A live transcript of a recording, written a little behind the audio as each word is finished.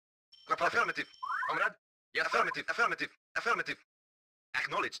Affirmative. Comrade. Yes. Affirmative. Affirmative. Affirmative.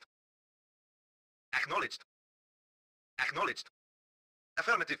 Acknowledged. Acknowledged. Acknowledged.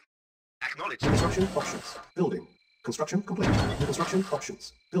 Affirmative. Acknowledged. Construction options. Building. Construction complete. New construction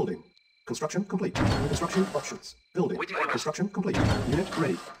options. Building. Construction complete. New construction options. Building. Construction complete. Unit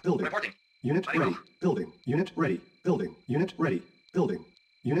ready. Building. Reporting. Unit ready. Building. Unit ready. Building. Unit ready. Building.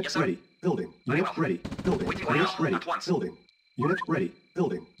 Unit Yes, sir. ready. Building. Unit ready. Building. Waiting Unit orders. ready. At once. Building. Unit ready.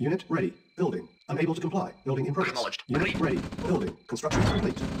 Building. Unit ready. Building. Unable to comply. Building in progress. Acknowledged. Unit Agreed. ready. Building. Construction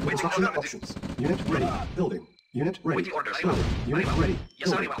complete. New construction affirmative. options. Unit ready. Building. Unit ready. Waiting orders. Building. Unit Very well. ready. Yes,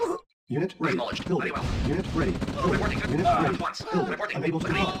 sir. Building. Very well. Unit ready. Acknowledged. Building. Very well. Unit ready. Building. Reporting. Unit At ready. once. Building. Reporting. Unable to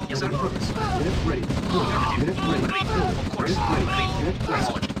Agreed. comply. Yes, sir. Building in progress. Unit ready. Building. Unit ready. Agreed. Building. Of course. Unit ready. Agreed. Unit lost.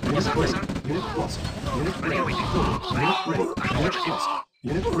 Acknowledged. Unit Yes, sir. ready. Yes, sir. Unit lost. Unit Ready ready. and waiting. Building. Unit ready. Unit Acknowledged. lost.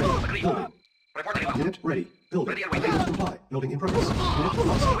 Unit ready. Agreed. Building. Reporting. Well. Unit ready. Building. Ready and waiting. Unable to comply. Building in progress. Unit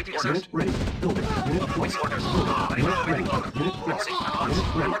lost. Waiting orders. Unit ready. Building. Unit lost. Waiting orders. Building. Very Unit well. ready. Waiting. Unit lost. Reporting. At once.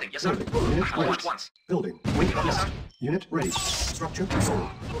 Unit ready. Reporting. Yes, sir. Building. Unit Acknowledged ready. once. Building. Waiting. Unit Yes, lost. sir. Unit ready. Structure sold.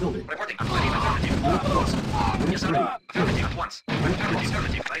 Building. Reporting. Affirmative. Unit lost. Unit Yes, sir. ready. Affirmative. At once. Affirmative.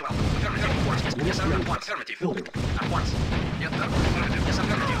 Affirmative. Very well. Affirmative. Of course. Yes, sir. At once. Affirmative. Building. At once. Yes, sir. Affirmative. Yes,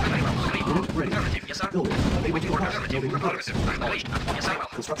 affirmative. Very well. Agreed. Unit ready. Affirmative. Yes, sir. Building. Unable to Waiting order. comply. Affirmative. Building in progress. Affirmative. Acknowledged. Yes, sir. Well.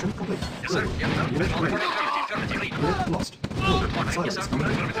 Construction complete. Yes, sir. Building. Yes, sir. Unit ready. Reporting. Affirmative. Affirmative. Agreed. Unit lost. Building. Yes, Silence. sir.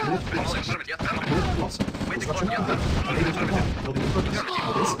 Unit Affirmative. lost. Affirmative. Yes, sir. Unit lost. Construction complete. Unable to comply. Building in progress.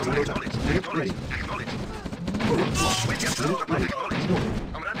 This is under attack. Unit ready. Acknowledged. Unit lost. Wait, yes, sir. Unit ready. Acknowledged. Building.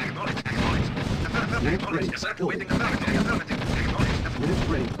 Comrade, acknowledged. Acknowledged. Unit ready. Yes, sir. Building. Waiting. Affirmative. Affirmative. Acknowledged. Unit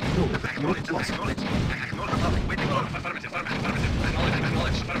ready. Building. Unit Acknowledged. lost. Acknowledged. Acknowledged. Waiting. Affirmative. Affirmative. Acknowledged.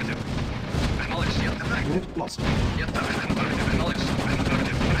 Acknowledged. Affirmative. Acknowledged. Yes, affirmative. Unit lost. Yes, affirmative. Acknowledged.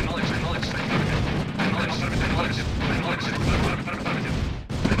 Affirmative. Acknowledged. Acknowledged. Acknowledged. Acknowledged. Acknowledged. Affirmative. Acknowledged. Acknowledged.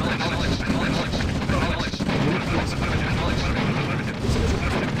 Acknowledged. Acknowledged. Unit lost. Affirmative. Acknowledged. Affirmative. Unit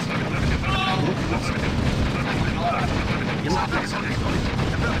lost. Yes,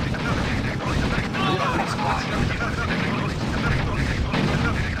 affirmative.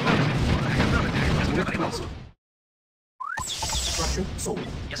 Unit lost. Construction sold.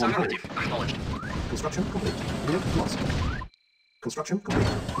 Yes, On hold. affirmative. Acknowledged. Construction complete. Unit lost. Construction complete.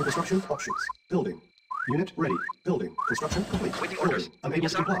 New construction options. Building. Unit ready. Building. Construction complete. Waiting Building. orders. Unable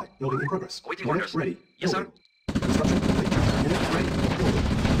Yes, to sir. comply. Building in progress. Waiting Unit orders. ready. Yes, sir. Building. Construction complete. Unit ready. Building.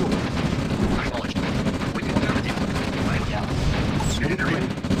 Building. Acknowledged. Waiting. Affirmative. Yeah. Unit ready.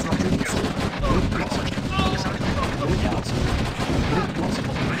 Construction sold. Unit lost. Acknowledged. Yes, sir. Unit lost. Unit lost.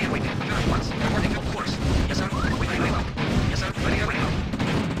 Ready and waiting. Very once. Reporting. Of course. Yes, sir. Waiting. Very well. Yes, sir. Ready and waiting.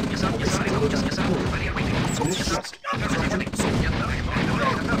 Yes, sir. Yes, sir. Yes, yes, sir. Ready and waiting. Unit Yes, sir. lost. Affirmative. Construction sold. Yes,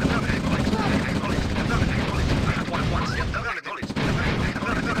 sir.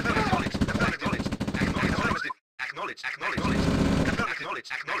 Acknowledged. At once. Yes, sir.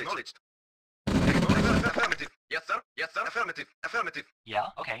 Acknowledged. Acknowledged. Affirmative. Yes, sir. Yes, sir. Affirmative. Affirmative. Yeah,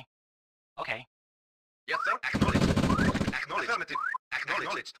 okay. Okay. Yes, sir. Acknowledged. Affirmative.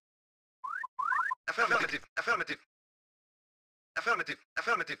 Acknowledged. Affirmative.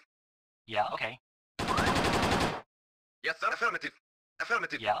 Affirmative. Yeah, okay. Yes, sir. Affirmative.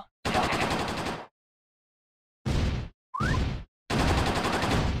 Yeah, yeah, okay.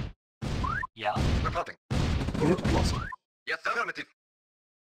 Yeah, Reporting. Unit lost. Yes, sir. Affirmative.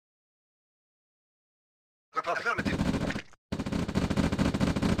 Affirmative.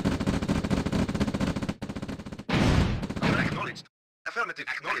 Acknowledged. Affirmative.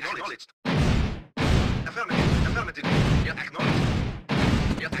 Acknowledged. Affirmative. Yes, acknowledged.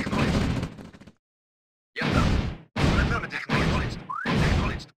 Yes, acknowledged. Yes, sir. Affirmative. Acknowledged.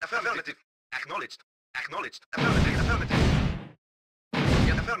 Affirmative. Acknowledged. Affirmative.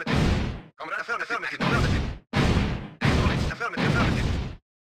 Yes, affirmative. Comrade, affirmative.